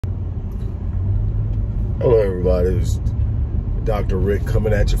Hello everybody, it's Dr. Rick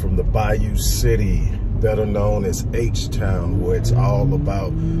coming at you from the Bayou City, better known as H-Town, where it's all about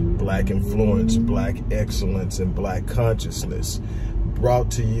black influence, black excellence, and black consciousness,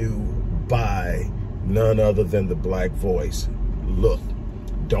 brought to you by none other than the Black Voice. Look,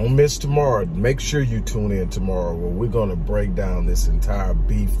 don't miss tomorrow. Make sure you tune in tomorrow where we're going to break down this entire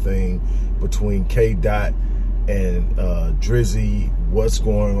beef thing between K-Dot and Drizzy, what's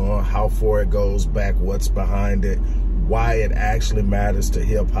going on, how far it goes back, what's behind it, why it actually matters to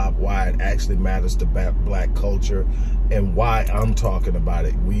hip-hop, why it actually matters to black culture, and why I'm talking about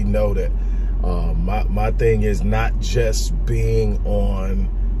it. We know that my thing is not just being on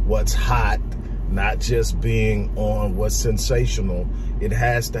what's hot, not just being on what's sensational. It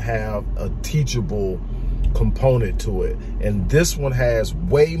has to have a teachable component to it, and this one has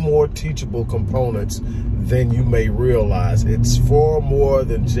way more teachable components than you may realize. It's far more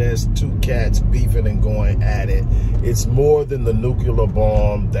than just two cats beefing and going at it. It's more than the nuclear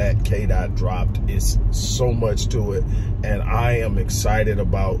bomb that K-Dot dropped. It's so much to it, and I am excited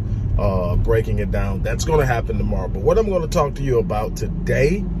about breaking it down. That's going to happen tomorrow. But what I'm going to talk to you about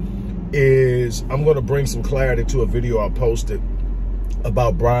today is I'm going to bring some clarity to a video I posted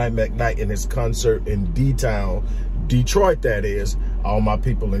about Brian McKnight and his concert in D-Town, Detroit, that is, all my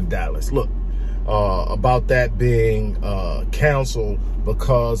people in Dallas. Look, about that being canceled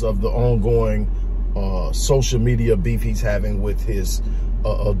because of the ongoing social media beef he's having with his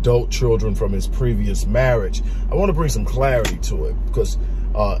adult children from his previous marriage. I want to bring some clarity to it because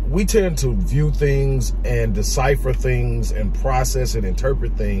we tend to view things and decipher things and process and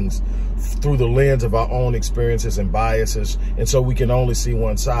interpret things through the lens of our own experiences and biases, and so we can only see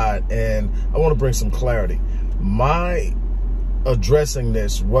one side. And I want to bring some clarity. My addressing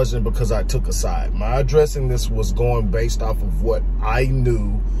this wasn't because I took a side. My addressing this was going based off of what I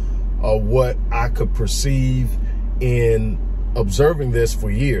knew or what I could perceive in observing this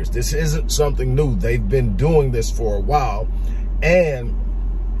for years. This isn't something new. They've been doing this for a while, and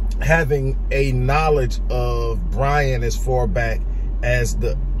having a knowledge of Brian as far back as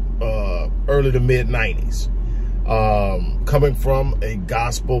the early to mid 90s, coming from a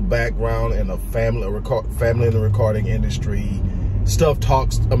gospel background and a family in the recording industry, stuff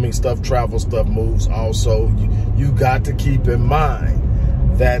travels, stuff moves. Also, you got to keep in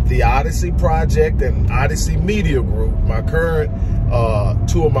mind that the Odyssey Project and Odyssey Media Group, my current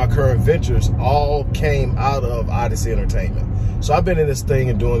two of my current ventures, all came out of Odyssey Entertainment. So I've been in this thing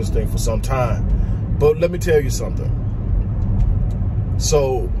and doing this thing for some time. But let me tell you something.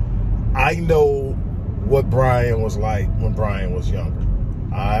 So I know what Brian was like when Brian was younger.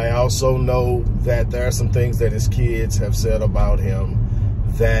 I also know that there are some things that his kids have said about him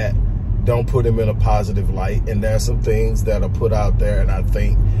that don't put him in a positive light. And there are some things that are put out there, and I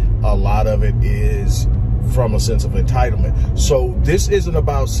think a lot of it is from a sense of entitlement. So this isn't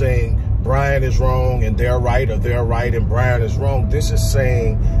about saying Brian is wrong and they're right, or they're right and Brian is wrong. This is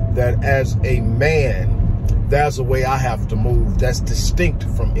saying that as a man, there's a way I have to move that's distinct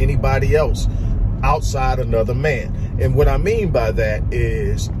from anybody else outside another man. And what I mean by that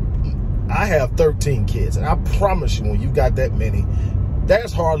is I have 13 kids, and I promise you, when you got that many,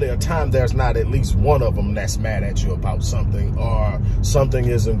 there's hardly a time there's not at least one of them that's mad at you about something, or something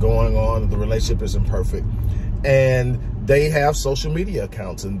isn't going on, the relationship isn't perfect, and they have social media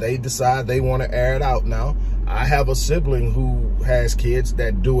accounts and they decide they want to air it out. Now, I have a sibling who has kids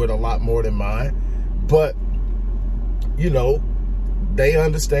that do it a lot more than mine, but you know, they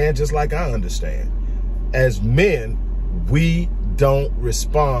understand just like I understand. As men, we don't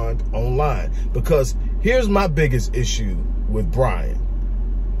respond online, because here's my biggest issue with Brian.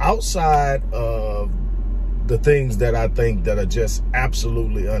 Outside of the things that I think that are just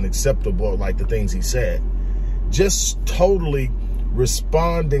absolutely unacceptable, like the things he said, just totally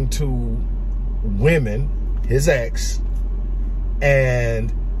responding to women, his ex,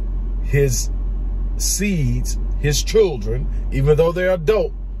 and his seeds, his children, even though they're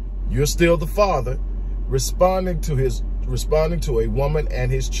adult, you're still the father, responding to a woman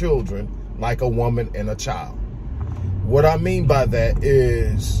and his children like a woman and a child. What I mean by that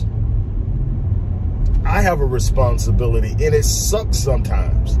is I have a responsibility, and it sucks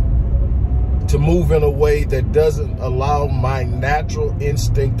sometimes to move in a way that doesn't allow my natural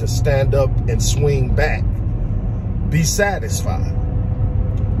instinct to stand up and swing back, be satisfied.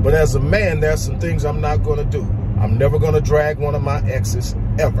 But as a man, there's some things I'm not going to do. I'm never going to drag one of my exes,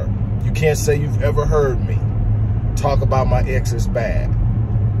 ever. You can't say you've ever heard me talk about my exes bad.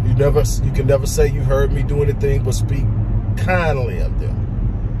 You can never say you heard me do anything but speak kindly of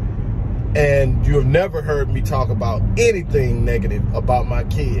them. And you have never heard me talk about anything negative about my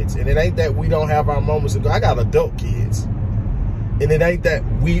kids. And it ain't that we don't have our moments ago. I got adult kids. And it ain't that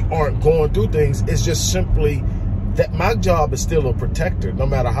we aren't going through things. It's just simply that my job is still a protector, no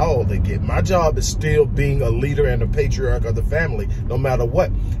matter how old they get. My job is still being a leader and a patriarch of the family, no matter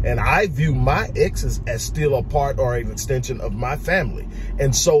what. And I view my exes as still a part or an extension of my family.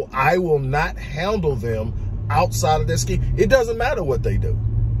 And so I will not handle them outside of their scheme. It doesn't matter what they do.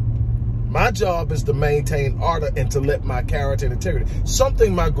 My job is to maintain order and to let my character and integrity.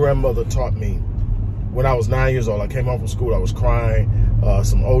 Something my grandmother taught me when I was 9 years old. I came home from school, I was crying.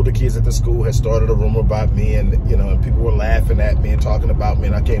 Some older kids at the school had started a rumor about me, and and people were laughing at me and talking about me,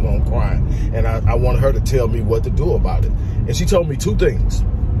 and I came home crying. And I wanted her to tell me what to do about it. And she told me two things.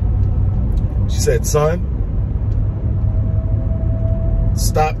 She said, son,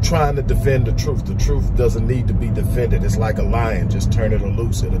 stop trying to defend the truth. The truth doesn't need to be defended. It's like a lion. Just turn it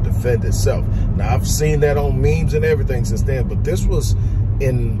loose. It'll defend itself. Now, I've seen that on memes and everything since then, but this was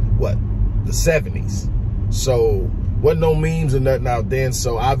in, what, the 70s. So, wasn't no memes and nothing out then,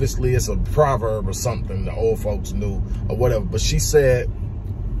 so obviously it's a proverb or something the old folks knew or whatever. But she said,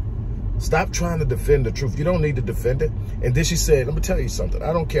 stop trying to defend the truth. You don't need to defend it. And then she said, let me tell you something.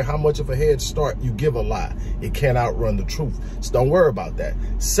 I don't care how much of a head start you give a lie. It can't outrun the truth. So don't worry about that.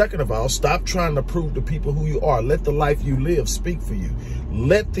 Second of all, stop trying to prove to people who you are. Let the life you live speak for you.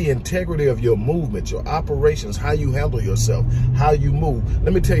 Let the integrity of your movement, your operations, how you handle yourself, how you move.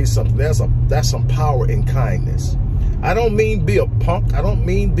 Let me tell you something. That's some power in kindness. I don't mean be a punk. I don't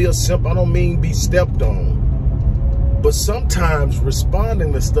mean be a simp. I don't mean be stepped on. But sometimes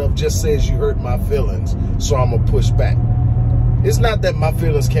responding to stuff just says you hurt my feelings, so I'm going to push back. It's not that my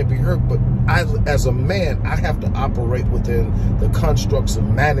feelings can't be hurt, but as a man, I have to operate within the constructs of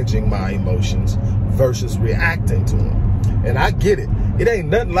managing my emotions versus reacting to them. And I get it. It ain't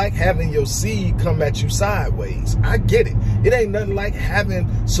nothing like having your seed come at you sideways. I get it. It ain't nothing like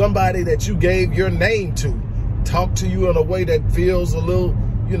having somebody that you gave your name to talk to you in a way that feels a little,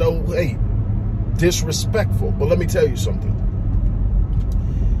 hey, disrespectful. But let me tell you something.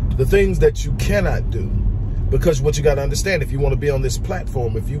 The things that you cannot do, because what you got to understand, if you want to be on this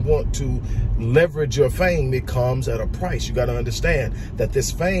platform, if you want to leverage your fame, it comes at a price. You got to understand that this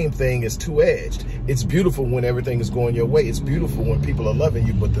fame thing is two-edged. It's beautiful when everything is going your way. It's beautiful when people are loving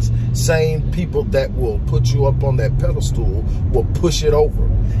you, but the same people that will put you up on that pedestal will push it over.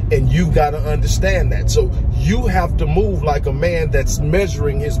 And you got to understand that. So you have to move like a man that's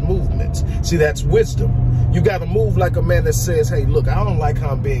measuring his movements. See, that's wisdom. You got to move like a man that says, hey, look, I don't like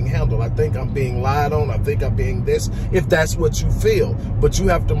how I'm being handled. I think I'm being lied on. I think I'm being this, if that's what you feel. But you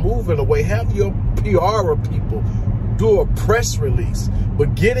have to move in a way. Have your PR people do a press release.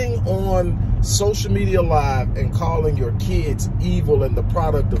 But getting on social media live and calling your kids evil and the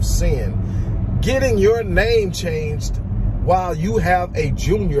product of sin, getting your name changed while you have a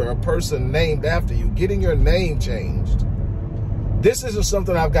junior, a person named after you, getting your name changed. This isn't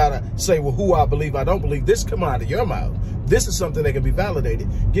something I've got to say, well, who I believe, I don't believe. This come out of your mouth. This is something that can be validated.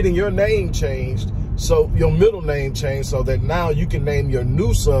 Getting your name changed, so your middle name changed, so that now you can name your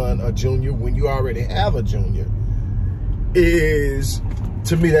new son a junior when you already have a junior, is,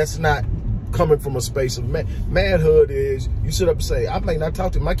 to me, that's not coming from a space of manhood. Is you sit up and say, I may not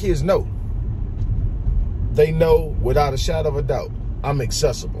talk to my kids. Know. They know without a shadow of a doubt, I'm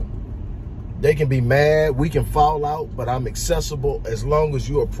accessible. They can be mad, we can fall out, but I'm accessible as long as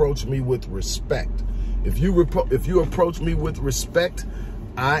you approach me with respect. If you approach me with respect,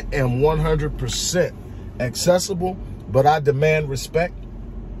 I am 100% accessible, but I demand respect.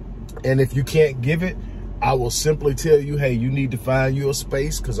 And if you can't give it, I will simply tell you, hey, you need to find your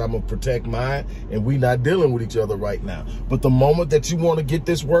space because I'm going to protect mine, and we're not dealing with each other right now. But the moment that you want to get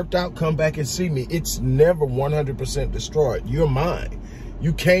this worked out, come back and see me. It's never 100% destroyed. You're mine.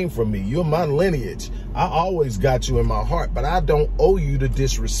 You came from me. You're my lineage. I always got you in my heart, but I don't owe you to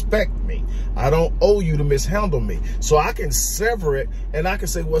disrespect me. I don't owe you to mishandle me. So I can sever it and I can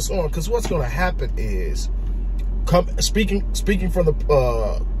say what's on, because what's going to happen is, speaking from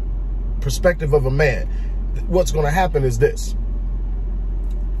the perspective of a man, what's going to happen is this.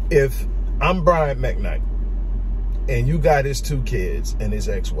 If I'm Brian McKnight and you got his 2 kids and his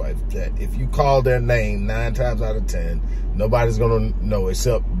ex-wife, that if you call their name 9 times out of 10, nobody's going to know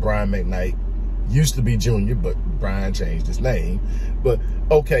except Brian McKnight. Used to be Junior, but Brian changed his name. But,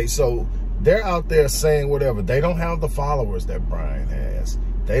 okay, so they're out there saying whatever. They don't have the followers that Brian has.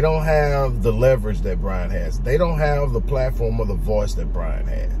 They don't have the leverage that Brian has. They don't have the platform or the voice that Brian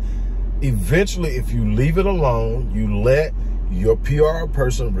has. Eventually, if you leave it alone, you let your PR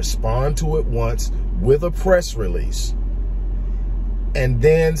person respond to it once with a press release, and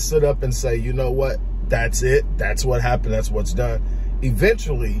then sit up and say, you know what, that's it, that's what happened, that's what's done.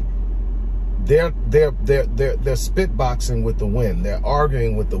 Eventually, they're spitboxing with the wind. They're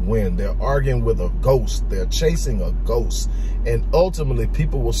arguing with the wind. They're arguing with a ghost. They're chasing a ghost. And ultimately,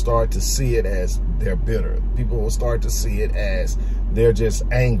 people will start to see it as they're bitter. People will start to see it as they're just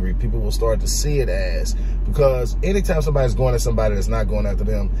angry. People will start to see it as, because anytime somebody's going at somebody that's not going after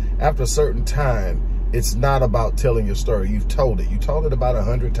them, after a certain time, it's not about telling your story. You've told it. You told it about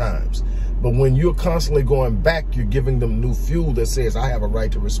 100 times. But when you're constantly going back, you're giving them new fuel that says, I have a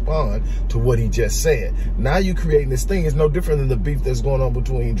right to respond to what he just said. Now you're creating this thing. It's no different than the beef that's going on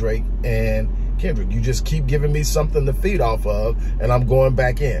between Drake and Kendrick. You just keep giving me something to feed off of, and I'm going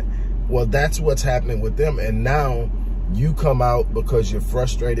back in. Well, that's what's happening with them. And now you come out because you're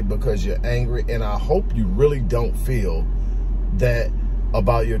frustrated, because you're angry. And I hope you really don't feel that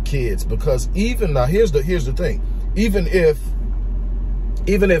about your kids, because even now, here's the thing. Even if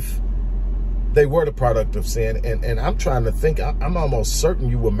they were the product of sin, and I'm trying to think, I'm almost certain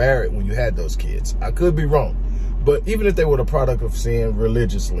you were married when you had those kids. I could be wrong. But even if they were the product of sin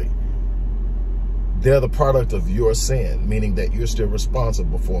religiously, they're the product of your sin, meaning that you're still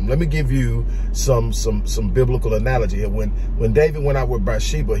responsible for them. Let me give you some biblical analogy here. When David went out with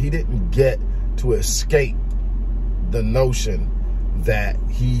Bathsheba, he didn't get to escape the notion that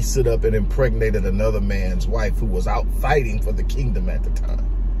he stood up and impregnated another man's wife who was out fighting for the kingdom at the time.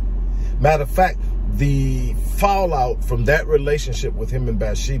 Matter of fact, the fallout from that relationship with him and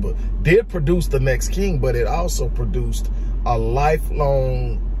Bathsheba did produce the next king, but it also produced a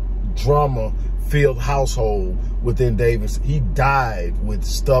lifelong drama-filled household within David's. He died with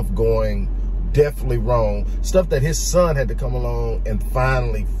stuff going definitely wrong, stuff that his son had to come along and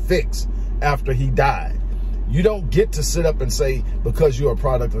finally fix after he died. You don't get to sit up and say, because you're a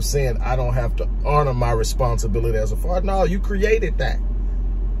product of sin, I don't have to honor my responsibility as a father. No, you created that.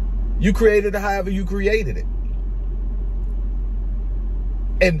 You created it however you created it.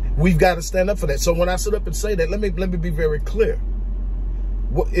 And we've got to stand up for that. So when I sit up and say that, let me be very clear.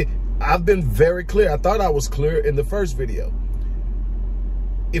 I've been very clear. I thought I was clear in the first video.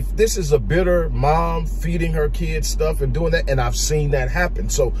 If this is a bitter mom feeding her kids stuff and doing that, and I've seen that happen.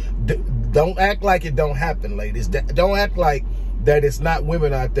 So don't act like it don't happen, ladies. Don't act like that it's not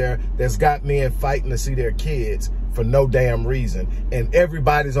women out there that's got men fighting to see their kids for no damn reason, and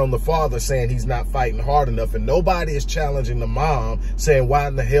everybody's on the father saying he's not fighting hard enough, and nobody is challenging the mom saying, why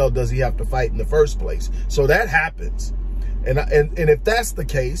in the hell does he have to fight in the first place? So that happens. And if that's the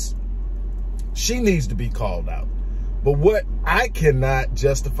case, she needs to be called out. But what I cannot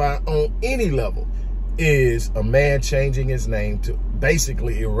justify on any level is a man changing his name to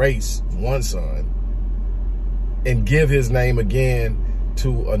basically erase one son and give his name again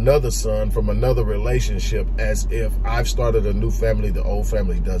to another son from another relationship, as if I've started a new family, the old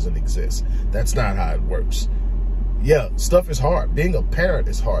family doesn't exist. That's not how it works. Yeah, stuff is hard. Being a parent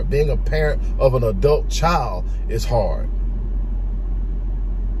is hard. Being a parent of an adult child is hard.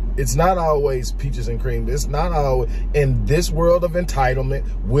 It's not always peaches and cream. It's not always, in this world of entitlement,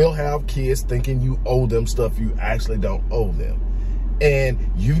 we'll have kids thinking you owe them stuff you actually don't owe them.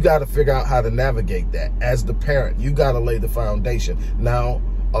 And you've got to figure out how to navigate that. As the parent, you got to lay the foundation. Now,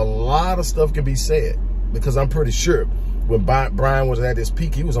 a lot of stuff can be said, because I'm pretty sure when Brian was at his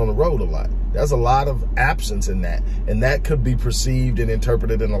peak, he was on the road a lot. There's a lot of absence in that. And that could be perceived and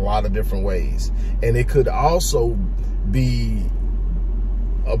interpreted in a lot of different ways. And it could also be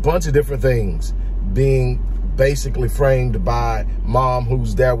a bunch of different things being basically framed by mom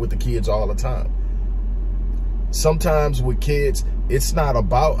who's there with the kids all the time. Sometimes with kids, it's not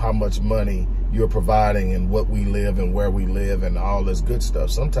about how much money you're providing and what we live and where we live and all this good stuff.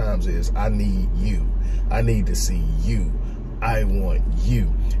 Sometimes it's, I need you. I need to see you. I want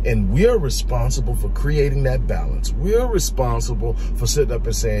you. And we're responsible for creating that balance. We're responsible for sitting up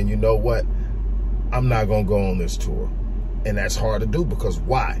and saying, you know what? I'm not going to go on this tour. And that's hard to do, because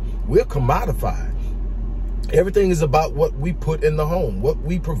why? We're commodified. Everything is about what we put in the home, what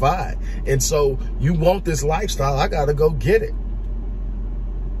we provide. And so you want this lifestyle, I got to go get it.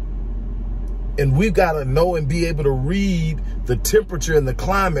 And we've got to know and be able to read the temperature and the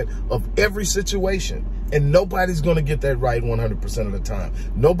climate of every situation. And nobody's going to get that right 100% of the time.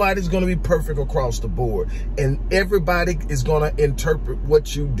 Nobody's going to be perfect across the board. And everybody is going to interpret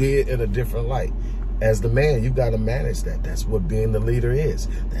what you did in a different light. As the man, you've got to manage that. That's what being the leader is.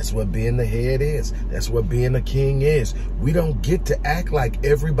 That's what being the head is. That's what being the king is. We don't get to act like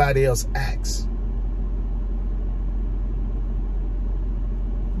everybody else acts.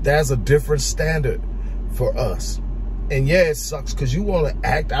 There's a different standard for us. And yeah, it sucks because you want to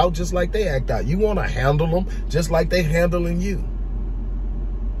act out just like they act out. You want to handle them just like they handling you.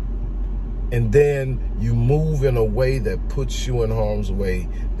 And then you move in a way that puts you in harm's way,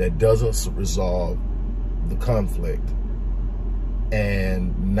 that doesn't resolve the conflict.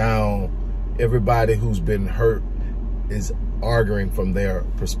 And now everybody who's been hurt is arguing from their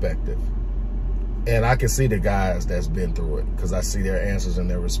perspective. And I can see the guys that's been through it, because I see their answers and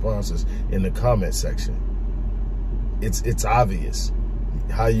their responses in the comment section. It's obvious.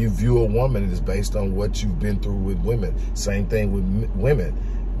 How you view a woman is based on what you've been through with women. Same thing with women.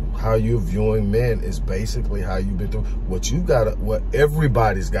 How you're viewing men is basically how you've been through. What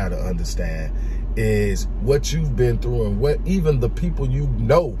everybody's got to understand is what you've been through, and what even the people you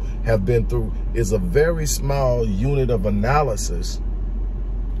know have been through is a very small unit of analysis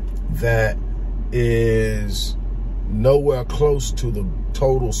that is nowhere close to the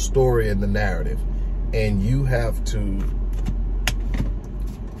total story and the narrative. And you have to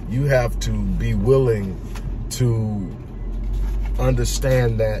be willing to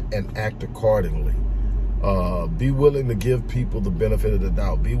understand that and act accordingly. Be willing to give people the benefit of the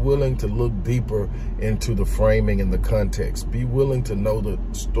doubt. Be willing to look deeper into the framing and the context. Be willing to know the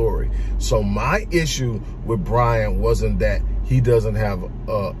story. So my issue with Brian wasn't that he doesn't have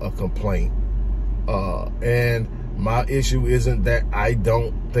a complaint. And my issue isn't that I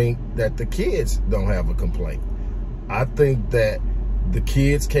don't think that the kids don't have a complaint. I think that the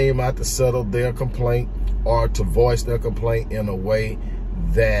kids came out to settle their complaint, or to voice their complaint in a way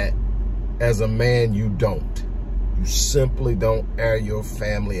that, as a man, you don't. You simply don't air your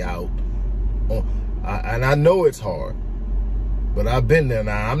family out. And I know it's hard, but I've been there.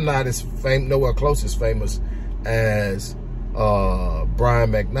 Now, I'm not as nowhere close as famous as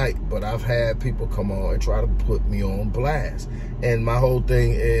Brian McKnight, but I've had people come on and try to put me on blast. And my whole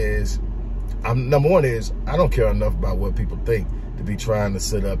thing is, number one is, I don't care enough about what people think to be trying to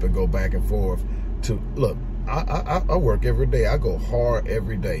sit up and go back and forth. Look, I work every day. I go hard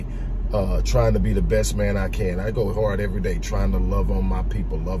every day, trying to be the best man I can. I go hard every day trying to love on my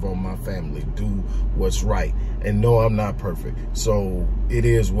people, love on my family, do what's right. And no, I'm not perfect. So it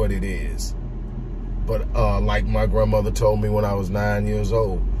is what it is. But like my grandmother told me when I was 9 years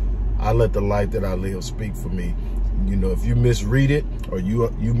old, I let the life that I live speak for me. You know, if you misread it or you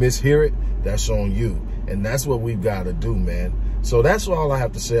mishear it, that's on you. And that's what we've got to do, man. So that's all I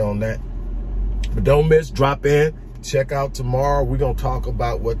have to say on that. But don't miss, drop in, check out tomorrow. We're going to talk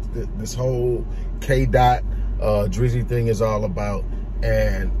about what this whole K-Dot Drizzy thing is all about.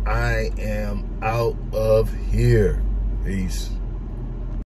 And I am out of here. Peace.